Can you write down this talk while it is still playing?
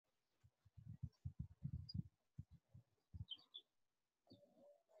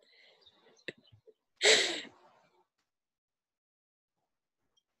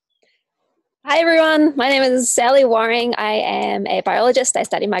Hi everyone, my name is Sally Warring. I am a biologist. I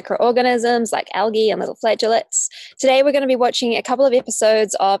study microorganisms like algae and little flagellates. Today we're going to be watching a couple of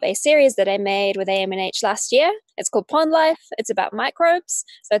episodes of a series that I made with AMNH last year. It's called Pondlife. It's about microbes.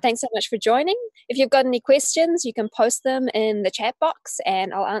 So thanks so much for joining. If you've got any questions, you can post them in the chat box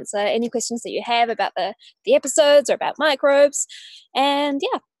and I'll answer any questions that you have about the episodes or about microbes. And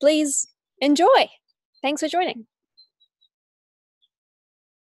yeah, please enjoy. Thanks for joining.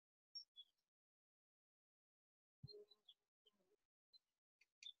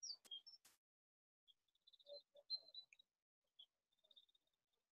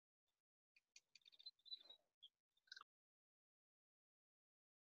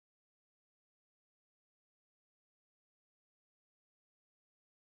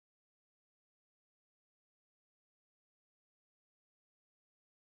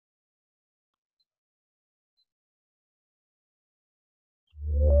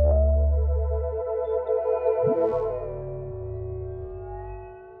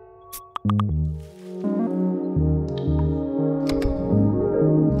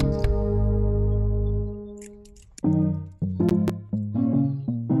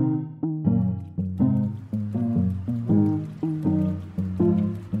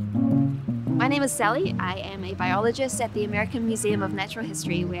 My name is Sally. I am a biologist at the American Museum of Natural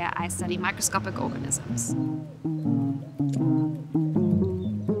History where I study microscopic organisms.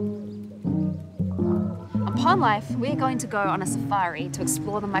 On Pondlife, we're going to go on a safari to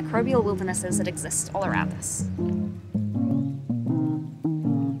explore the microbial wildernesses that exist all around us.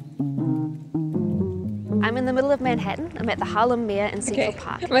 I'm in the middle of Manhattan. I'm at the Harlem Mere in Central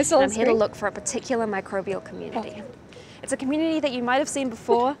Park. And I'm here to look for a particular microbial community. It's a community that you might have seen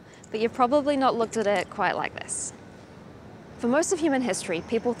before, but you've probably not looked at it quite like this. For most of human history,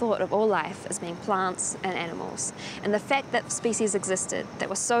 people thought of all life as being plants and animals, and the fact that species existed that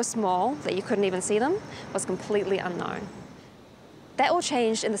were so small that you couldn't even see them was completely unknown. That all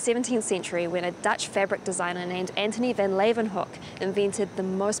changed in the 17th century when a Dutch fabric designer named Antony van Leeuwenhoek invented the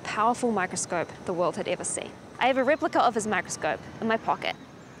most powerful microscope the world had ever seen. I have a replica of his microscope in my pocket.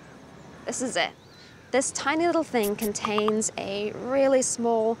 This is it. This tiny little thing contains a really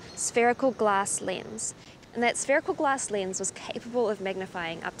small spherical glass lens. And that spherical glass lens was capable of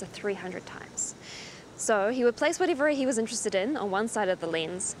magnifying up to 300 times. So he would place whatever he was interested in on one side of the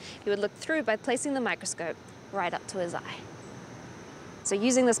lens. He would look through by placing the microscope right up to his eye. So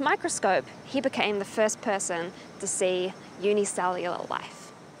using this microscope, he became the first person to see unicellular life.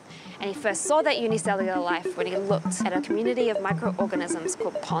 And he first saw that unicellular life when he looked at a community of microorganisms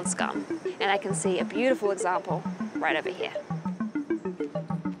called pond scum. And I can see a beautiful example right over here.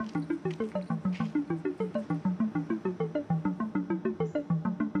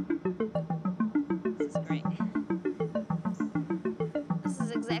 This is great. This is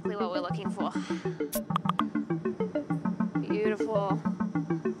exactly what we're looking for. Beautiful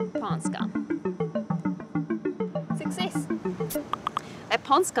pond scum. Success! That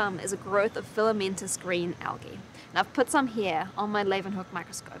pond scum is a growth of filamentous green algae. And I've put some here on my Leeuwenhoek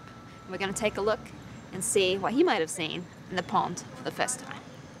microscope. And we're going to take a look and see what he might have seen in the pond for the first time.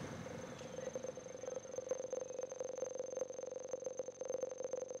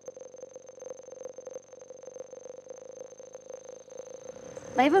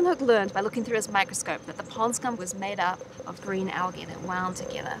 Leeuwenhoek learned by looking through his microscope that the pond scum was made up of green algae that wound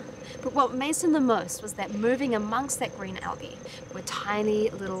together. But what amazed him the most was that moving amongst that green algae were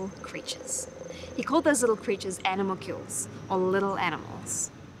tiny little creatures. He called those little creatures animalcules, or little animals.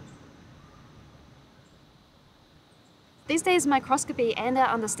 These days, microscopy and our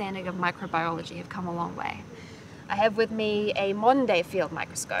understanding of microbiology have come a long way. I have with me a modern-day field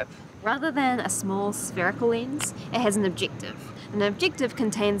microscope. Rather than a small spherical lens, it has an objective. An objective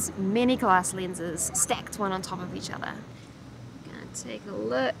contains many glass lenses stacked one on top of each other. I'm going to take a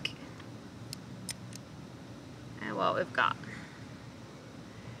look at what we've got.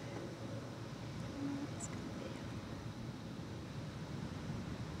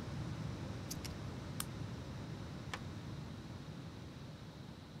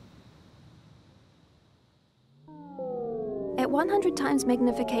 At 100 times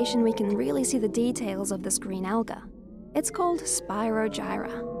magnification, we can really see the details of this green alga. It's called Spirogyra.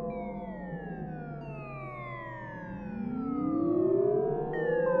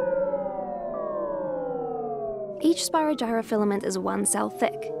 Each Spirogyra filament is 1 cell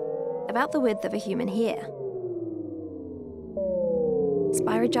thick, about the width of a human hair.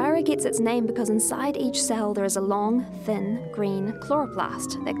 Spirogyra gets its name because inside each cell there is a long, thin, green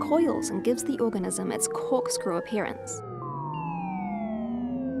chloroplast that coils and gives the organism its corkscrew appearance.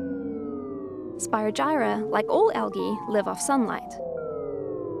 Spirogyra, like all algae, live off sunlight.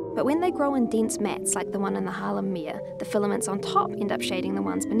 But when they grow in dense mats like the one in the Harlem Mere, the filaments on top end up shading the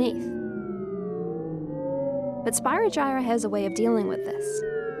ones beneath. But Spirogyra has a way of dealing with this.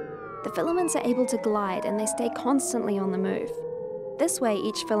 The filaments are able to glide and they stay constantly on the move. This way,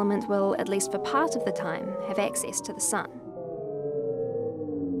 each filament will, at least for part of the time, have access to the sun.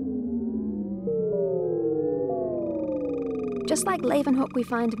 Just like Leeuwenhoek, we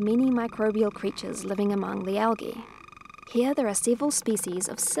find many microbial creatures living among the algae. Here there are several species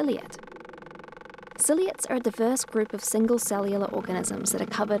of ciliate. Ciliates are a diverse group of single cellular organisms that are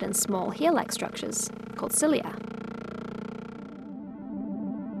covered in small hair-like structures, called cilia.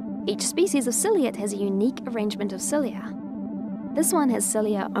 Each species of ciliate has a unique arrangement of cilia. This one has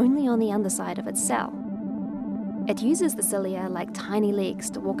cilia only on the underside of its cell. It uses the cilia like tiny legs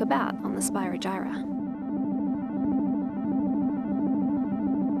to walk about on the Spirogyra.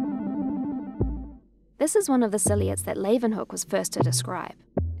 This is one of the ciliates that Leeuwenhoek was first to describe.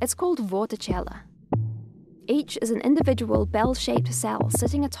 It's called vorticella. Each is an individual bell-shaped cell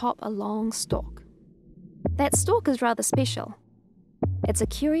sitting atop a long stalk. That stalk is rather special. It's a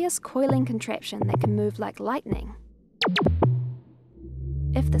curious coiling contraption that can move like lightning,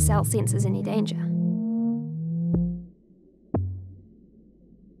 if the cell senses any danger.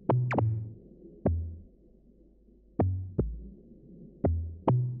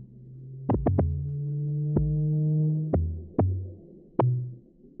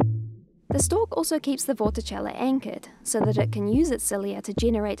 The stalk also keeps the vorticella anchored so that it can use its cilia to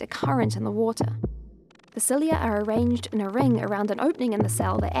generate a current in the water. The cilia are arranged in a ring around an opening in the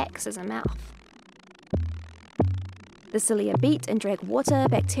cell that acts as a mouth. The cilia beat and drag water,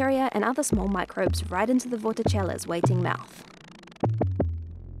 bacteria, and other small microbes right into the vorticella's waiting mouth.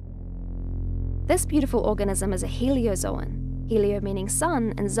 This beautiful organism is a heliozoan, helio meaning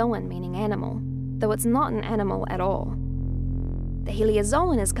sun and zoan meaning animal, though it's not an animal at all. The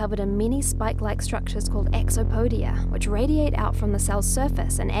heliozoan is covered in many spike-like structures called exopodia, which radiate out from the cell's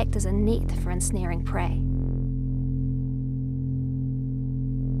surface and act as a net for ensnaring prey.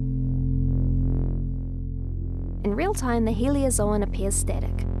 In real time, the heliozoan appears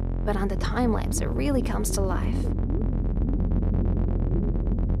static, but under time-lapse it really comes to life.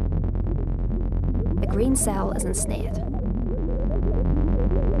 The green cell is ensnared.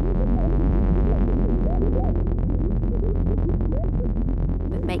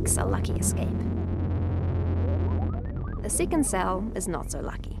 It makes a lucky escape. The second cell is not so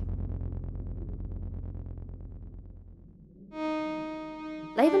lucky.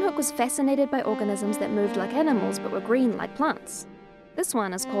 Leeuwenhoek was fascinated by organisms that moved like animals but were green like plants. This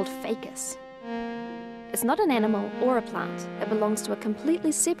one is called Ficus. It's not an animal or a plant. It belongs to a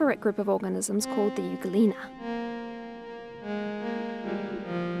completely separate group of organisms called the Euglena.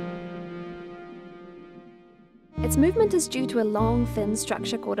 Its movement is due to a long, thin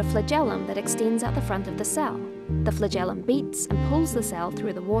structure called a flagellum that extends out the front of the cell. The flagellum beats and pulls the cell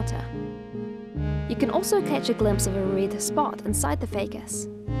through the water. You can also catch a glimpse of a red spot inside the ficus.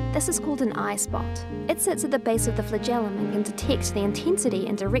 This is called an eye spot. It sits at the base of the flagellum and can detect the intensity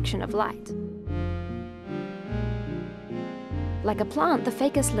and direction of light. Like a plant, the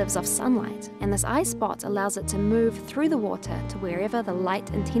ficus lives off sunlight, and this eye spot allows it to move through the water to wherever the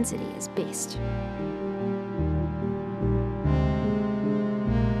light intensity is best.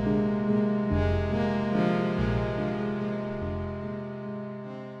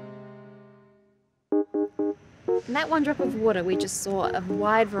 In that one drop of water, we just saw a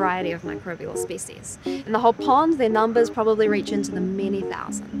wide variety of microbial species. In the whole pond, their numbers probably reach into the many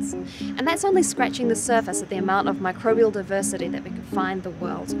thousands. And that's only scratching the surface of the amount of microbial diversity that we can find the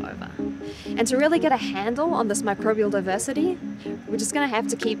world over. And to really get a handle on this microbial diversity, we're just going to have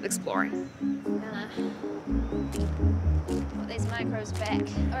to keep exploring. I'm gonna put these microbes back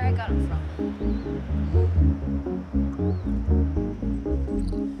where I got them from.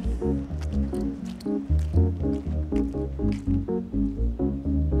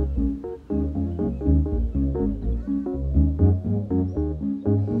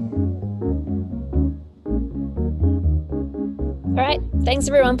 Alright, thanks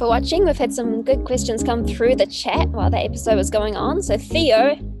everyone for watching. We've had some good questions come through the chat while the episode was going on. So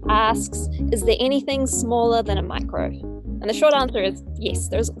Theo asks, is there anything smaller than a microbe? And the short answer is yes,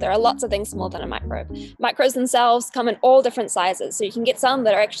 there are lots of things smaller than a microbe. Microbes themselves come in all different sizes. So you can get some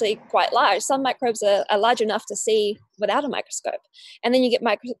that are actually quite large. Some microbes are large enough to see without a microscope. And then you get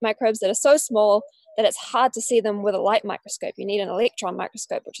microbes that are so small that it's hard to see them with a light microscope. You need an electron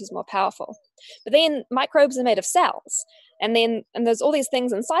microscope, which is more powerful. But then microbes are made of cells. And there's all these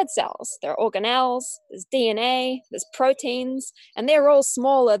things inside cells. There are organelles, there's DNA, there's proteins, and they're all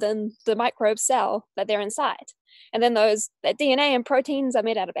smaller than the microbe cell that they're inside. And then that DNA and proteins are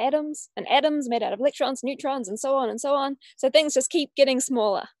made out of atoms, and atoms made out of electrons, neutrons, and so on and so on. So things just keep getting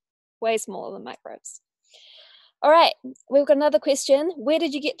smaller, way smaller than microbes. All right, we've got another question. Where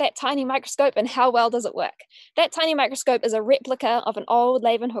did you get that tiny microscope and how well does it work? That tiny microscope is a replica of an old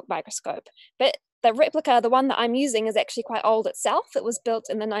Leeuwenhoek microscope, but the replica, the one that I'm using, is actually quite old itself. It was built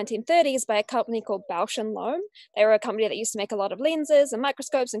in the 1930s by a company called Bausch & Lomb. They were a company that used to make a lot of lenses and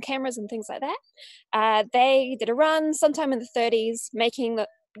microscopes and cameras and things like that. They did a run sometime in the 30s, making the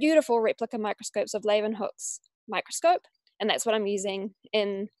beautiful replica microscopes of Leeuwenhoek's microscope. And that's what I'm using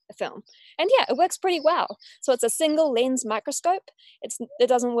in the film. And yeah, it works pretty well. So it's a single lens microscope. It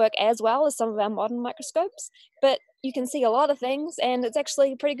doesn't work as well as some of our modern microscopes, but you can see a lot of things and it's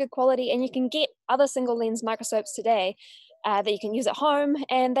actually pretty good quality, and you can get other single lens microscopes today that you can use at home,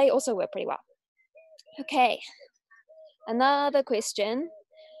 and they also work pretty well. Okay, another question.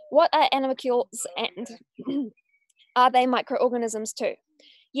 What are animalcules and are they microorganisms too?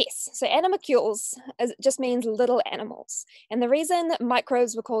 Yes, so animalcules just means little animals. And the reason that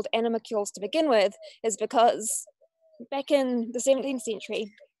microbes were called animalcules to begin with is because back in the 17th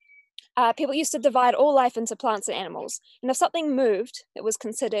century, people used to divide all life into plants and animals. And if something moved, it was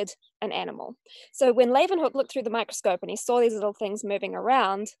considered an animal. So when Leeuwenhoek looked through the microscope and he saw these little things moving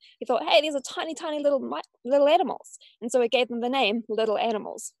around, he thought, hey, these are tiny, tiny little animals. And so he gave them the name little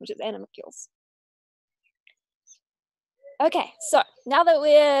animals, which is animalcules. Okay, so now that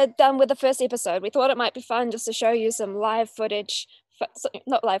we're done with the first episode, we thought it might be fun just to show you some live footage,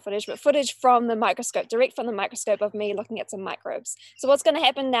 not live footage, but footage from the microscope, direct from the microscope of me looking at some microbes. So what's going to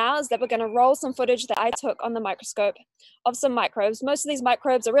happen now is that we're going to roll some footage that I took on the microscope of some microbes. Most of these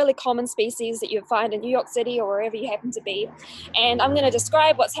microbes are really common species that you find in New York City or wherever you happen to be. And I'm going to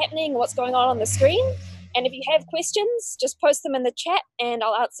describe what's happening, what's going on the screen. And if you have questions, just post them in the chat and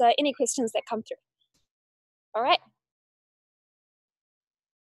I'll answer any questions that come through. All right.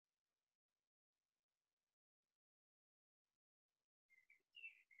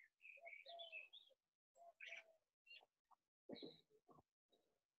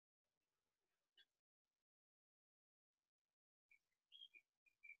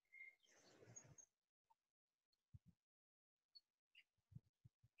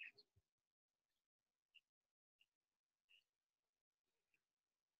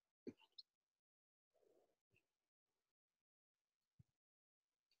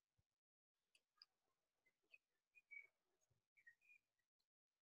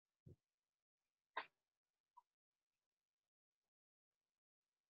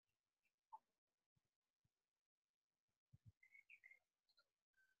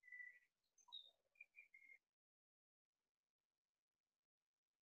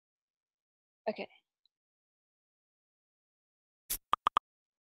 Okay.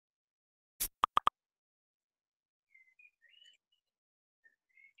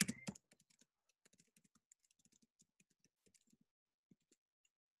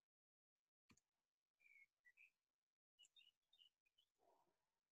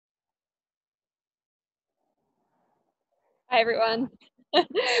 Hi, everyone.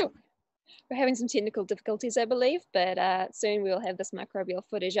 We're having some technical difficulties, I believe, but soon we'll have this microbial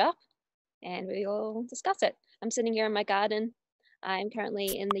footage up and we'll discuss it. I'm sitting here in my garden. I'm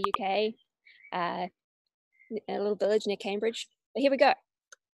currently in the UK, in a little village near Cambridge. But here we go.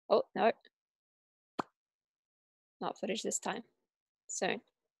 Oh, no. Not footage this time. So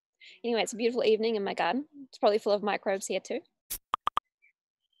anyway, it's a beautiful evening in my garden. It's probably full of microbes here too.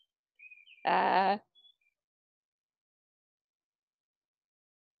 I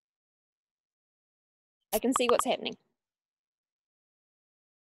can see what's happening.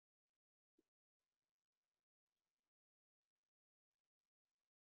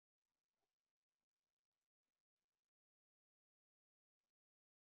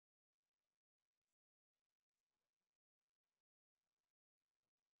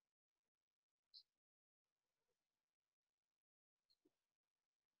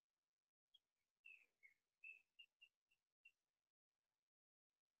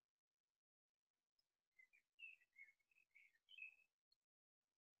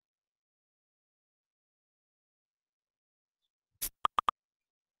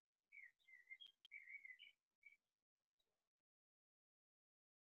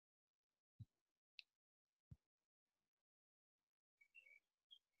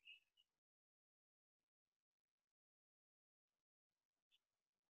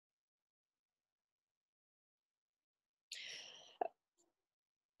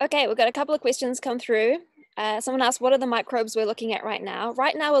 Okay, we've got a couple of questions come through. Someone asked, what are the microbes we're looking at right now?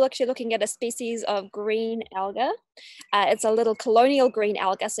 Right now, we're actually looking at a species of green alga. It's a little colonial green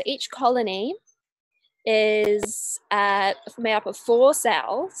alga. So each colony is made up of 4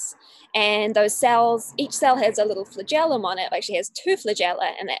 cells, and those cells, each cell has a little flagellum on it. It actually has 2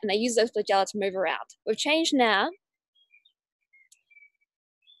 flagella, and they use those flagella to move around. We've changed now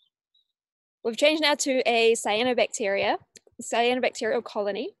to a cyanobacterial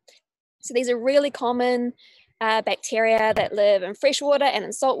colony. So these are really common bacteria that live in fresh water and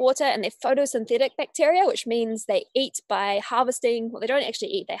in salt water, and they're photosynthetic bacteria, which means they eat by harvesting. Well, they don't actually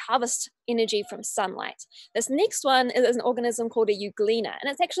eat, they harvest energy from sunlight. This next one is an organism called a euglena,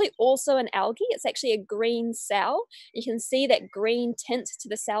 and it's actually also an algae. It's actually a green cell. You can see that green tint to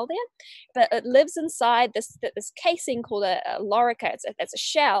the cell there, but it lives inside this casing called a lorica. It's a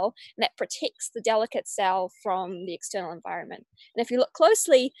shell, and that protects the delicate cell from the external environment. And if you look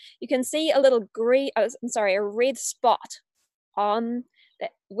closely, you can see a little a red spot on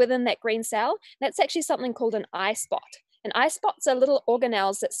within that green cell. That's actually something called an eye spot. And eye spots are little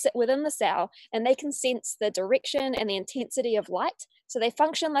organelles that sit within the cell, and they can sense the direction and the intensity of light. So they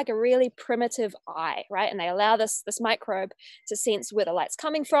function like a really primitive eye, right? And they allow this microbe to sense where the light's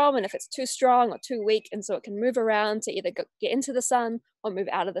coming from and if it's too strong or too weak. And so it can move around to either get into the sun or move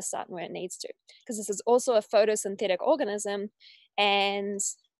out of the sun where it needs to. Because this is also a photosynthetic organism, and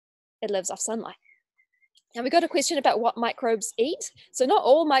it lives off sunlight. Now we got a question about what microbes eat. So not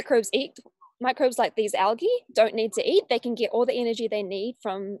all microbes eat. Microbes like these algae don't need to eat. They can get all the energy they need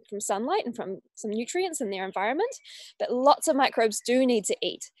from sunlight and from some nutrients in their environment. But lots of microbes do need to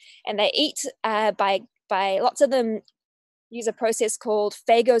eat. And they eat by lots of them use a process called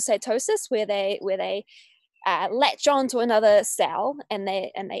phagocytosis, where they latch onto another cell and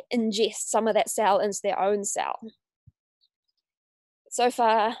they ingest some of that cell into their own cell. So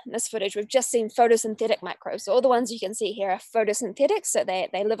far in this footage, we've just seen photosynthetic microbes. So all the ones you can see here are photosynthetic, so they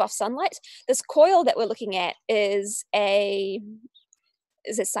live off sunlight. This coil that we're looking at is a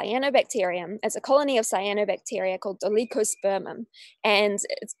cyanobacterium. It's a colony of cyanobacteria called Dolichospermum, and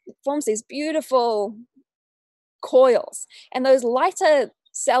it forms these beautiful coils. And those lighter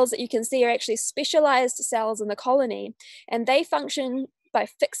cells that you can see are actually specialized cells in the colony, and they function by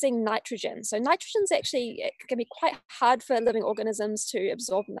fixing nitrogen. So nitrogen's actually, it can be quite hard for living organisms to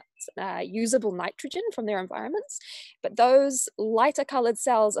absorb usable nitrogen from their environments, but those lighter colored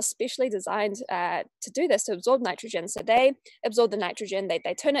cells are specially designed to do this, to absorb nitrogen. So they absorb the nitrogen, they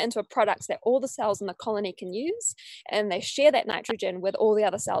turn it into a product that all the cells in the colony can use, and they share that nitrogen with all the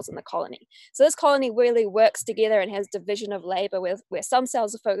other cells in the colony. So this colony really works together and has division of labor, where some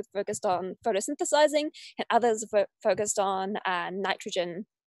cells are focused on photosynthesizing and others are focused on nitrogen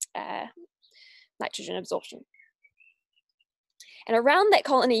absorption. And around that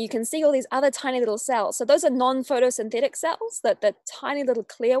colony, you can see all these other tiny little cells. So those are non-photosynthetic cells, the tiny little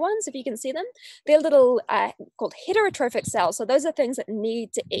clear ones, if you can see them. They're little called heterotrophic cells. So those are things that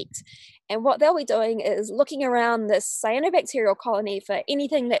need to eat. And what they'll be doing is looking around this cyanobacterial colony for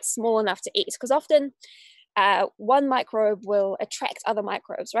anything that's small enough to eat. Because often one microbe will attract other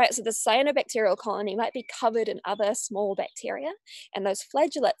microbes, right? So the cyanobacterial colony might be covered in other small bacteria, and those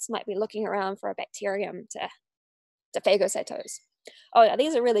flagellates might be looking around for a bacterium to phagocytose. Oh yeah,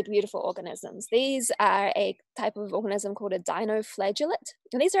 these are really beautiful organisms. These are a type of organism called a dinoflagellate,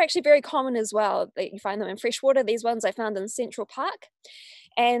 and these are actually very common as well. You find them in freshwater. These ones I found in Central Park,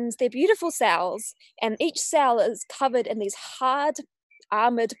 and they're beautiful cells, and each cell is covered in these hard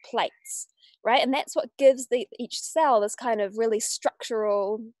armored plates, right? And that's what gives each cell this kind of really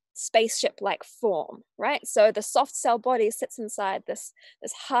structural spaceship-like form, right? So the soft cell body sits inside this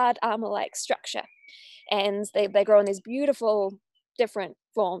hard armor-like structure, and they grow in these beautiful different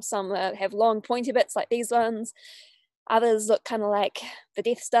forms. Some have long pointy bits like these ones. Others look kind of like the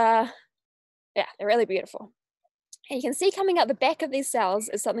Death Star. Yeah, they're really beautiful. And you can see coming out the back of these cells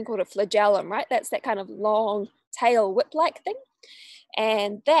is something called a flagellum, right? That's that kind of long tail whip-like thing.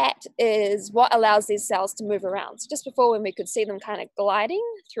 And that is what allows these cells to move around. So just before, when we could see them kind of gliding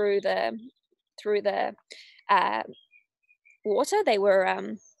through the water, they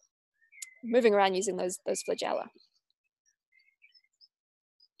were moving around using those flagella.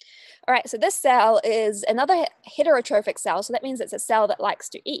 All right, so this cell is another heterotrophic cell. So that means it's a cell that likes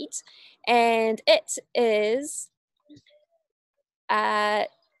to eat, and it is a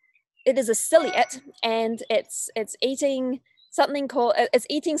ciliate, and it's eating something called, it's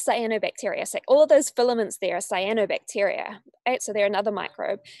eating cyanobacteria. So all of those filaments there are cyanobacteria, right? So they're another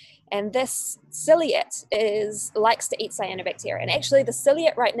microbe. And this ciliate likes to eat cyanobacteria. And actually the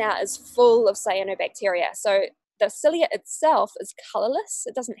ciliate right now is full of cyanobacteria. So the ciliate itself is colorless.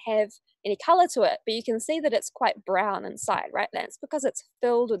 It doesn't have any color to it, but you can see that it's quite brown inside, right? That's because it's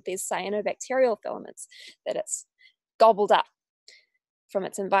filled with these cyanobacterial filaments that it's gobbled up from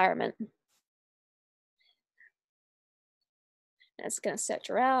its environment. And it's going to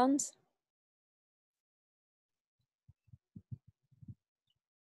search around.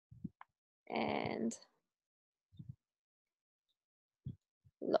 And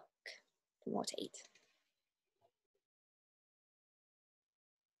look for more to eat.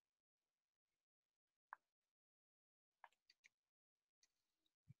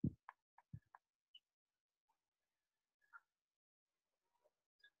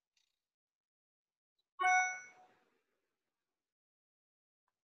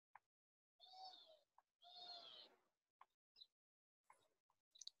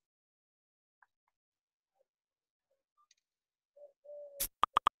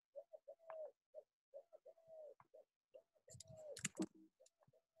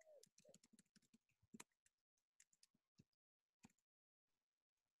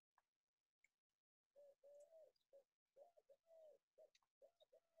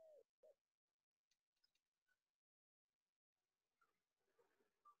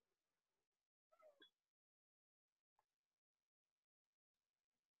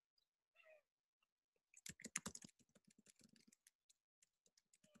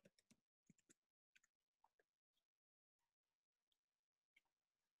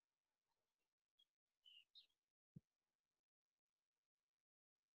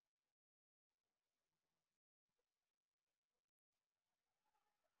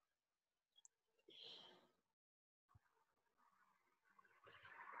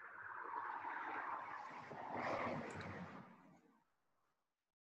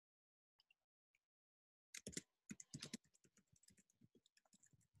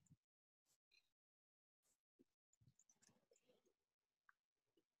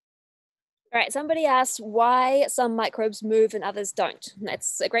 All right, somebody asked why some microbes move and others don't.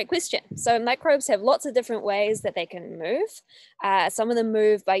 That's a great question. So microbes have lots of different ways that they can move. Some of them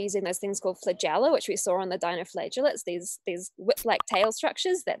move by using those things called flagella, which we saw on the dinoflagellates, these whip-like tail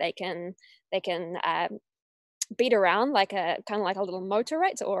structures that they can beat around like a kind of like a little motor,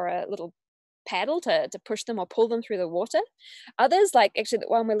 right? Or a little paddle to push them or pull them through the water. Others, like actually the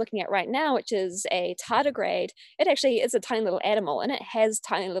one we're looking at right now, which is a tardigrade, it actually is a tiny little animal and it has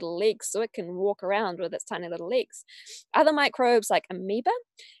tiny little legs, so it can walk around with its tiny little legs. Other microbes like amoeba,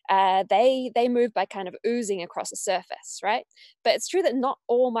 they move by kind of oozing across the surface, right? But it's true that not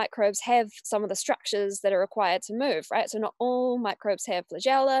all microbes have some of the structures that are required to move, right? So not all microbes have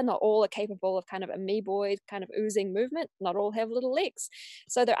flagella, not all are capable of kind of amoeboid kind of oozing movement, not all have little legs.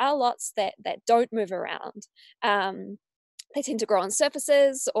 So there are lots that don't move around. They tend to grow on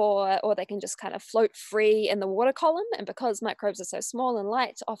surfaces, or they can just kind of float free in the water column. And because microbes are so small and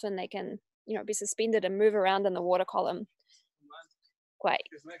light, often they can, be suspended and move around in the water column quite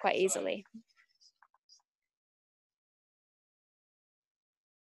easily.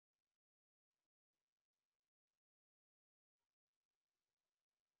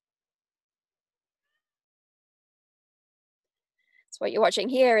 So what you're watching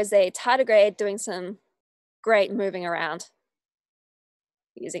here is a tardigrade doing some great moving around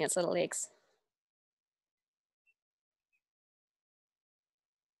using its little legs.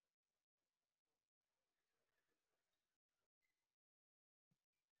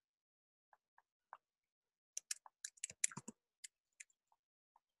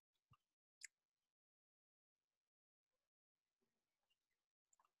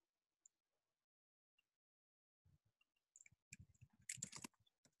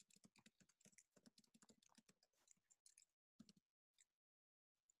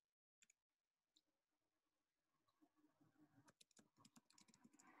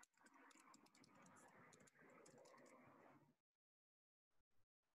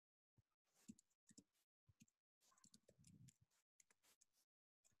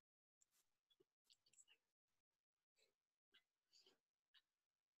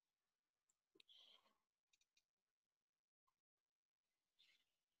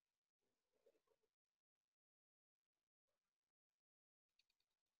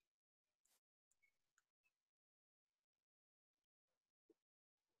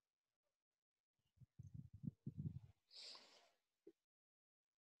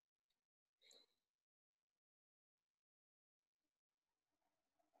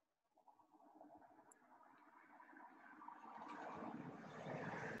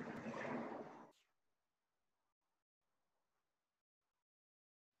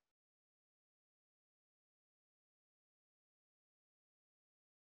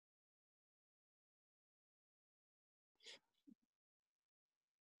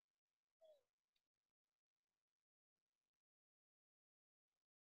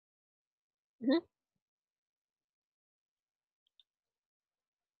 Mm-hmm.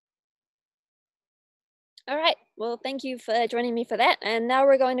 All right, Well, thank you for joining me for that. And now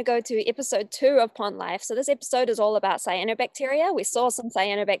we're going to go to episode 2 of Pondlife. So this episode is all about cyanobacteria. We saw some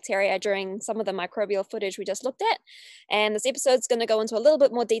cyanobacteria during some of the microbial footage we just looked at. And this episode is going to go into a little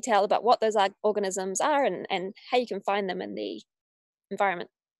bit more detail about what those organisms are and how you can find them in the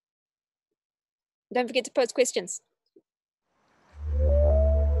environment. Don't forget to post questions.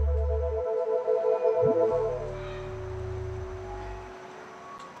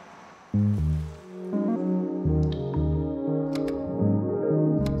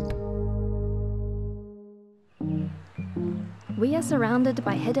 We are surrounded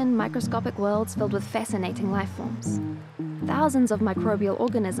by hidden microscopic worlds filled with fascinating life forms. Thousands of microbial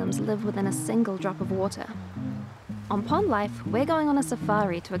organisms live within a single drop of water. On Pondlife, we're going on a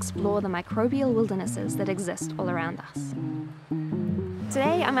safari to explore the microbial wildernesses that exist all around us.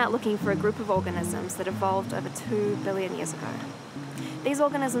 Today, I'm out looking for a group of organisms that evolved over 2 billion years ago. These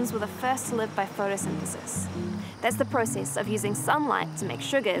organisms were the first to live by photosynthesis. That's the process of using sunlight to make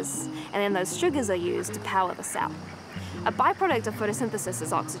sugars, and then those sugars are used to power the cell. A byproduct of photosynthesis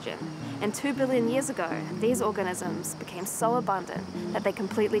is oxygen, and 2 billion years ago, these organisms became so abundant that they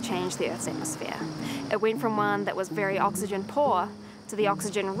completely changed the Earth's atmosphere. It went from one that was very oxygen poor to the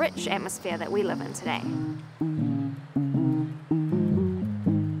oxygen-rich atmosphere that we live in today.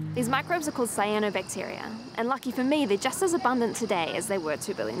 These microbes are called cyanobacteria, and lucky for me, they're just as abundant today as they were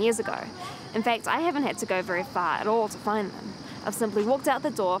 2 billion years ago. In fact, I haven't had to go very far at all to find them. I've simply walked out the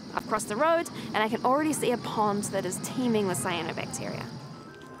door, I've crossed the road, and I can already see a pond that is teeming with cyanobacteria.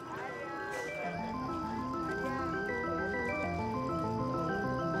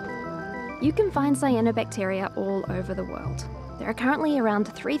 You can find cyanobacteria all over the world. There are currently around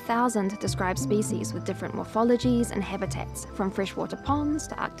 3,000 described species with different morphologies and habitats, from freshwater ponds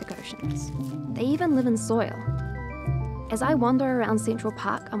to Arctic oceans. They even live in soil. As I wander around Central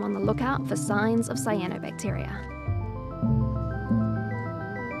Park, I'm on the lookout for signs of cyanobacteria.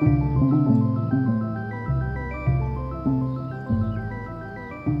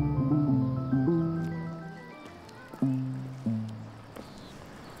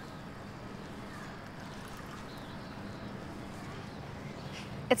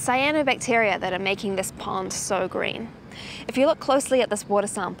 It's cyanobacteria that are making this pond so green. If you look closely at this water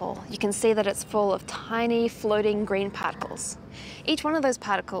sample, you can see that it's full of tiny floating green particles. Each one of those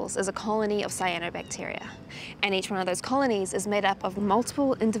particles is a colony of cyanobacteria, and each one of those colonies is made up of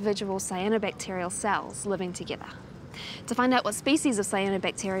multiple individual cyanobacterial cells living together. To find out what species of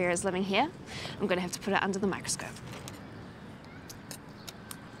cyanobacteria is living here, I'm going to have to put it under the microscope.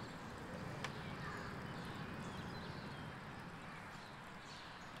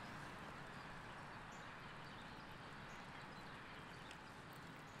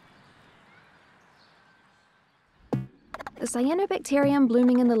 The cyanobacterium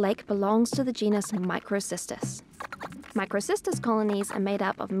blooming in the lake belongs to the genus Microcystis. Microcystis colonies are made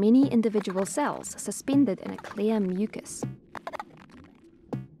up of many individual cells suspended in a clear mucus.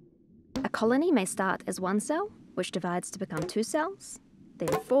 A colony may start as one cell, which divides to become 2 cells, then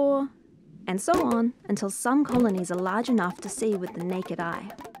 4, and so on until some colonies are large enough to see with the naked eye.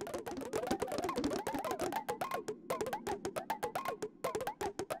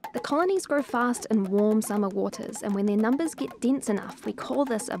 The colonies grow fast in warm summer waters, and when their numbers get dense enough, we call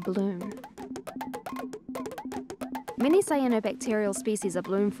this a bloom. Many cyanobacterial species are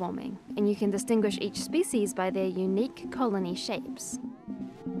bloom forming, and you can distinguish each species by their unique colony shapes.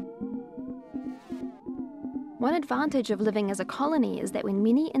 One advantage of living as a colony is that when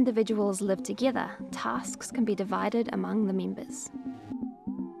many individuals live together, tasks can be divided among the members.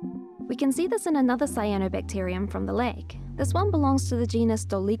 We can see this in another cyanobacterium from the lake. This one belongs to the genus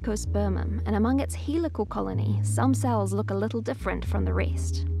Dolichospermum, and among its helical colony, some cells look a little different from the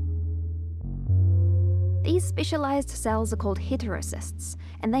rest. These specialized cells are called heterocysts,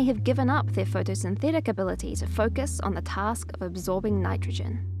 and they have given up their photosynthetic ability to focus on the task of absorbing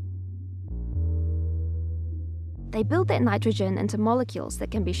nitrogen. They build that nitrogen into molecules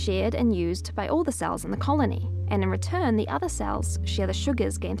that can be shared and used by all the cells in the colony, and in return, the other cells share the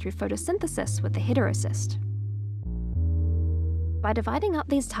sugars gained through photosynthesis with the heterocyst. By dividing up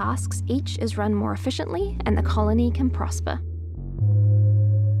these tasks, each is run more efficiently and the colony can prosper.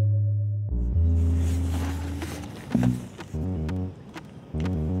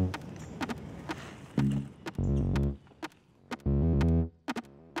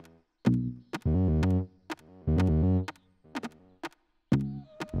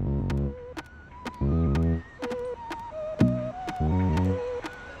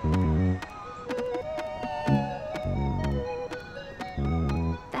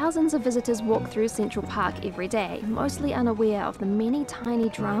 Thousands of visitors walk through Central Park every day, mostly unaware of the many tiny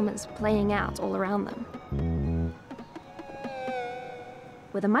dramas playing out all around them.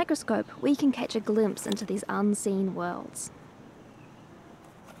 with a microscope, we can catch a glimpse into these unseen worlds.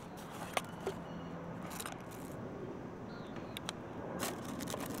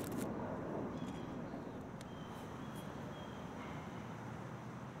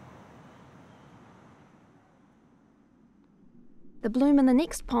 The bloom in the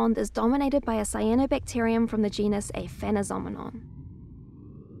next pond is dominated by a cyanobacterium from the genus Aphanizomenon.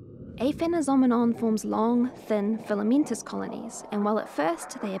 Aphanizomenon forms long, thin, filamentous colonies, and while at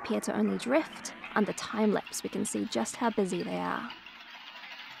first they appear to only drift, under time-lapse we can see just how busy they are.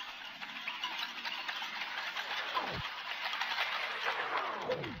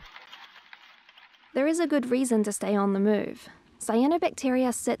 There is a good reason to stay on the move.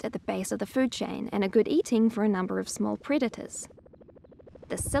 Cyanobacteria sit at the base of the food chain and are good eating for a number of small predators.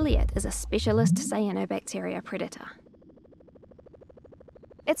 The ciliate is a specialist cyanobacteria predator.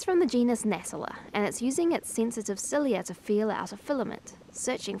 It's from the genus Nasula, and it's using its sensitive cilia to feel out a filament,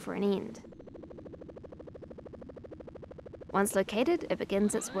 searching for an end. Once located, it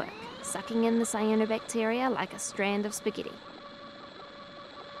begins its work, sucking in the cyanobacteria like a strand of spaghetti.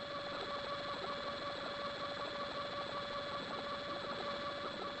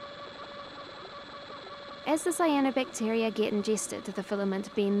 As the cyanobacteria get ingested, the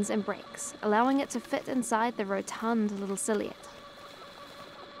filament bends and breaks, allowing it to fit inside the rotund little ciliate.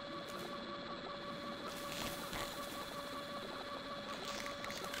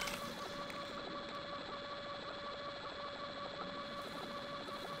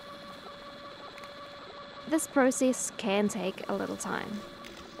 This process can take a little time,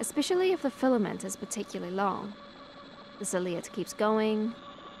 especially if the filament is particularly long. The ciliate keeps going,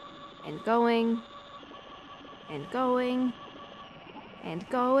 and going, and going, and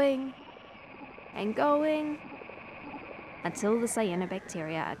going, and going, until the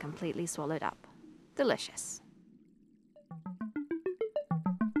cyanobacteria are completely swallowed up. Delicious.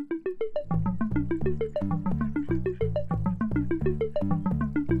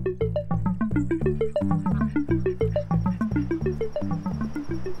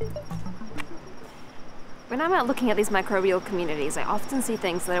 When I'm out looking at these microbial communities, I often see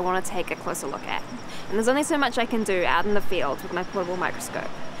things that I want to take a closer look at. And there's only so much I can do out in the field with my portable microscope.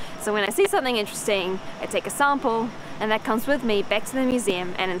 So when I see something interesting, I take a sample, and that comes with me back to the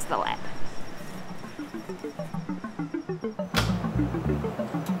museum and into the lab.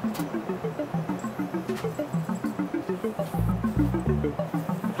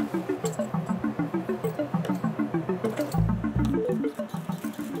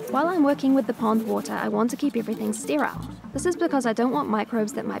 While I'm working with the pond water, I want to keep everything sterile. This is because I don't want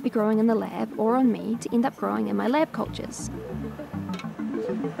microbes that might be growing in the lab or on me to end up growing in my lab cultures.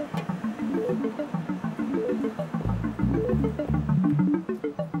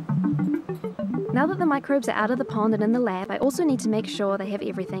 Now that the microbes are out of the pond and in the lab, I also need to make sure they have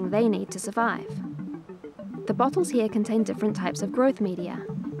everything they need to survive. The bottles here contain different types of growth media.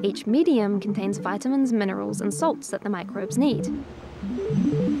 Each medium contains vitamins, minerals, and salts that the microbes need.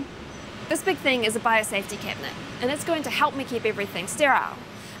 This big thing is a biosafety cabinet, and it's going to help me keep everything sterile.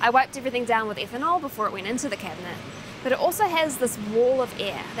 I wiped everything down with ethanol before it went into the cabinet, but it also has this wall of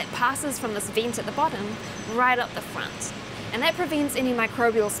air that passes from this vent at the bottom right up the front. And that prevents any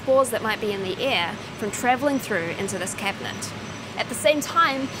microbial spores that might be in the air from traveling through into this cabinet. At the same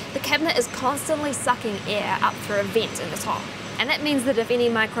time, the cabinet is constantly sucking air up through a vent in the top. And that means that if any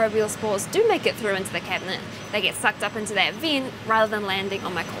microbial spores do make it through into the cabinet, they get sucked up into that vent rather than landing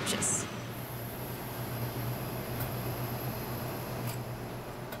on my cultures.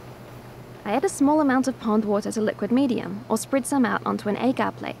 I add a small amount of pond water to liquid medium, or spread some out onto an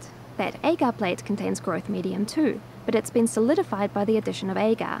agar plate. That agar plate contains growth medium too, but it's been solidified by the addition of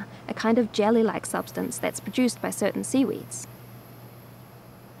agar, a kind of jelly-like substance that's produced by certain seaweeds.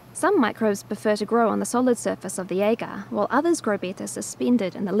 Some microbes prefer to grow on the solid surface of the agar, while others grow better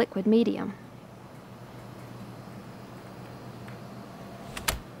suspended in the liquid medium.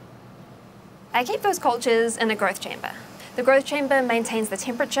 I keep those cultures in a growth chamber. The growth chamber maintains the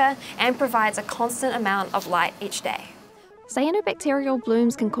temperature and provides a constant amount of light each day. Cyanobacterial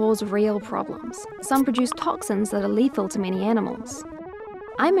blooms can cause real problems. Some produce toxins that are lethal to many animals.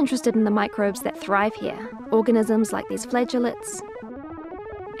 I'm interested in the microbes that thrive here, organisms like these flagellates,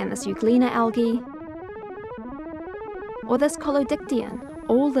 and this Euglena algae, or this Collodictyon,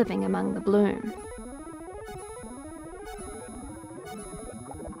 all living among the bloom.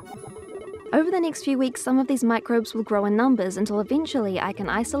 Over the next few weeks, some of these microbes will grow in numbers until eventually I can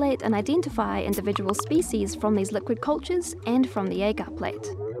isolate and identify individual species from these liquid cultures and from the agar plate.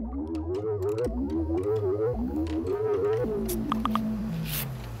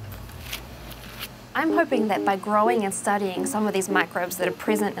 I'm hoping that by growing and studying some of these microbes that are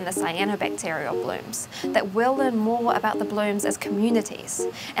present in the cyanobacterial blooms, that we'll learn more about the blooms as communities,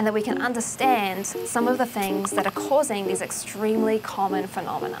 and that we can understand some of the things that are causing these extremely common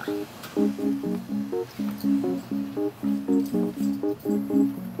phenomena.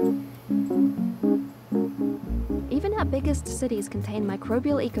 Even our biggest cities contain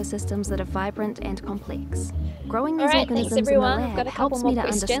microbial ecosystems that are vibrant and complex. Growing these organisms in the lab helps me to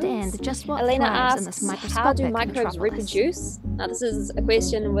understand just what thrives in this microscopic how do microbes reproduce? Now this is a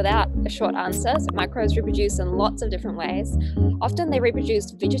question without a short answer. So microbes reproduce in lots of different ways. Often they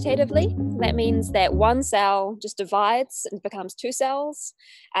reproduce vegetatively. That means that one cell just divides and becomes two cells.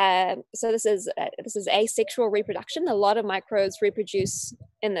 So this is asexual reproduction. A lot of microbes reproduce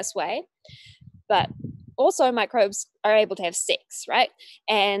in this way. But also microbes are able to have sex, right?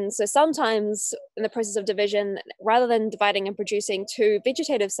 And so sometimes in the process of division, rather than dividing and producing two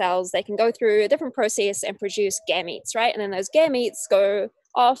vegetative cells, they can go through a different process and produce gametes, right? And then those gametes go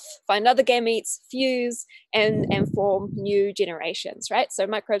off, find other gametes, fuse, and form new generations, right? So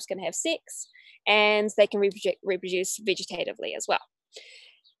microbes can have sex and they can reproduce vegetatively as well.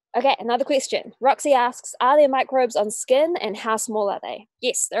 Okay, another question. Roxy asks, are there microbes on skin and how small are they?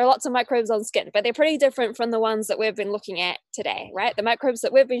 Yes, there are lots of microbes on skin, but they're pretty different from the ones that we've been looking at today, right? The microbes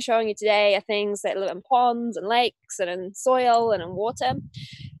that we've been showing you today are things that live in ponds and lakes and in soil and in water.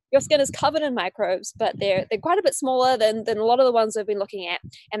 Your skin is covered in microbes, but they're quite a bit smaller than a lot of the ones we've been looking at,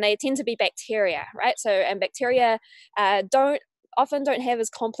 and they tend to be bacteria, right? So, and bacteria often don't have as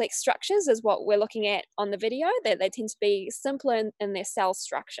complex structures as what we're looking at on the video. They tend to be simpler in their cell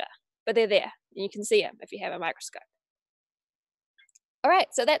structure, but they're there. And you can see them if you have a microscope. All right,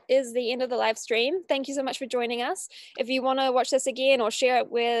 so that is the end of the live stream. Thank you so much for joining us. If you want to watch this again or share it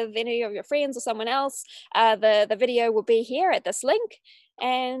with any of your friends or someone else, the video will be here at this link.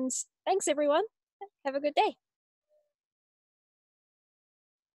 And thanks, everyone. Have a good day.